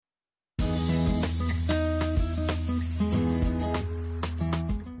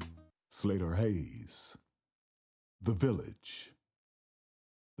Slater Hayes, The Village,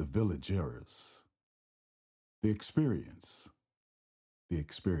 The Villagers, The Experience, The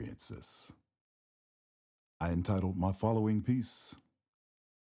Experiences. I entitled my following piece,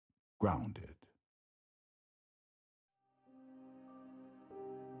 Grounded.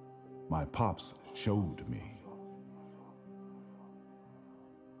 My pops showed me.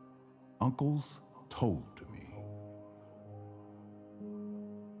 Uncles told me.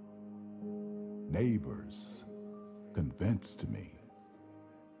 Neighbors convinced me.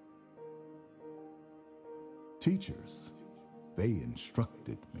 Teachers, they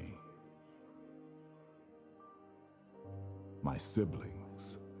instructed me. My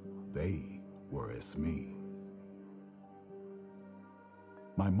siblings, they were as me.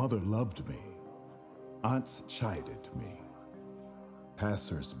 My mother loved me. Aunts chided me.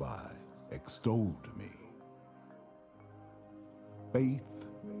 Passers-by extolled me. Faith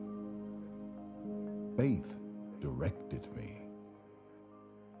directed me.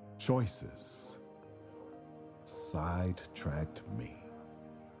 Choices sidetracked me.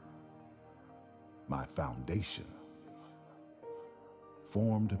 My foundation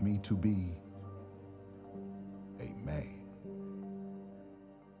formed me to be a man.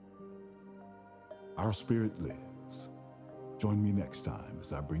 Our spirit lives. Join me next time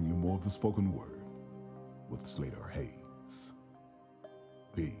as I bring you more of the spoken word with Slater Hayes.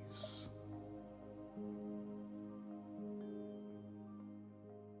 Peace.